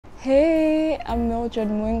Hey, I'm Mildred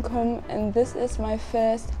Munkom and this is my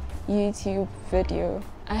first YouTube video.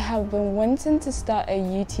 I have been wanting to start a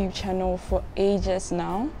YouTube channel for ages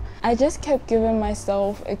now. I just kept giving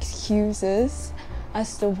myself excuses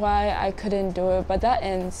as to why I couldn't do it, but that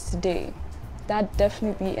ends today. That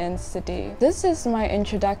definitely ends today. This is my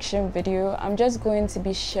introduction video. I'm just going to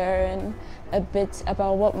be sharing a bit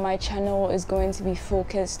about what my channel is going to be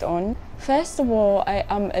focused on. First of all, I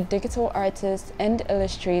am a digital artist and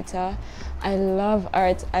illustrator. I love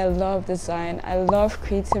art, I love design, I love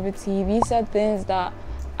creativity. These are things that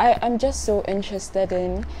I'm just so interested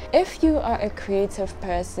in. If you are a creative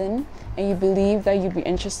person and you believe that you'd be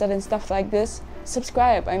interested in stuff like this,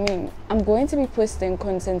 subscribe. I mean, I'm going to be posting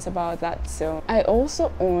content about that soon. I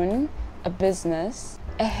also own a business,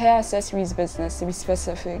 a hair accessories business to be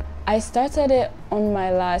specific. I started it on my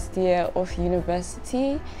last year of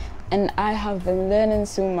university and I have been learning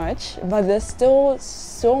so much, but there's still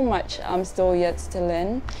so much I'm still yet to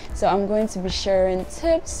learn. So I'm going to be sharing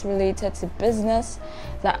tips related to business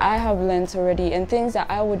that I have learned already and things that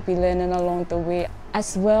I would be learning along the way,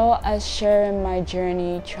 as well as sharing my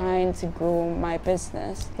journey trying to grow my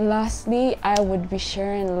business. Lastly, I would be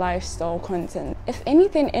sharing lifestyle content. If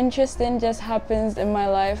anything interesting just happens in my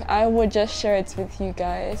life, I would just share it with you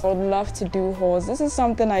guys. I would love to do hauls. This is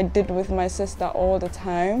something I did with my sister all the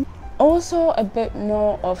time. Also, a bit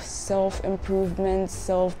more of self-improvement,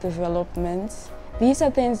 self-development. These are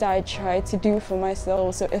things that I try to do for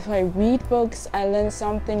myself. So if I read books, I learn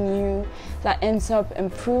something new that ends up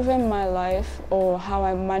improving my life or how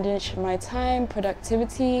I manage my time,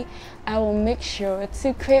 productivity, I will make sure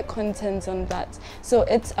to create content on that. So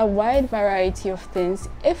it's a wide variety of things.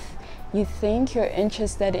 If you think you're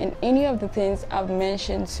interested in any of the things I've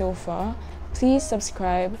mentioned so far, please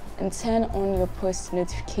subscribe and turn on your post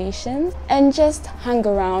notifications and just hang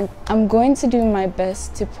around. I'm going to do my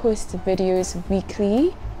best to post videos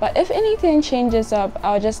weekly, but if anything changes up,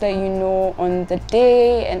 I'll just let you know on the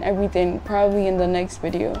day and everything, probably in the next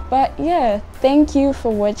video. But yeah, thank you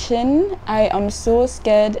for watching. I am so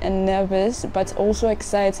scared and nervous, but also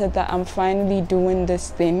excited that I'm finally doing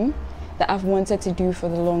this thing that I've wanted to do for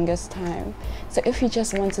the longest time. So if you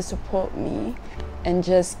just want to support me and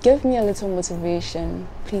just give me a little motivation,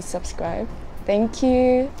 please subscribe. Thank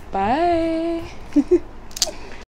you. Bye.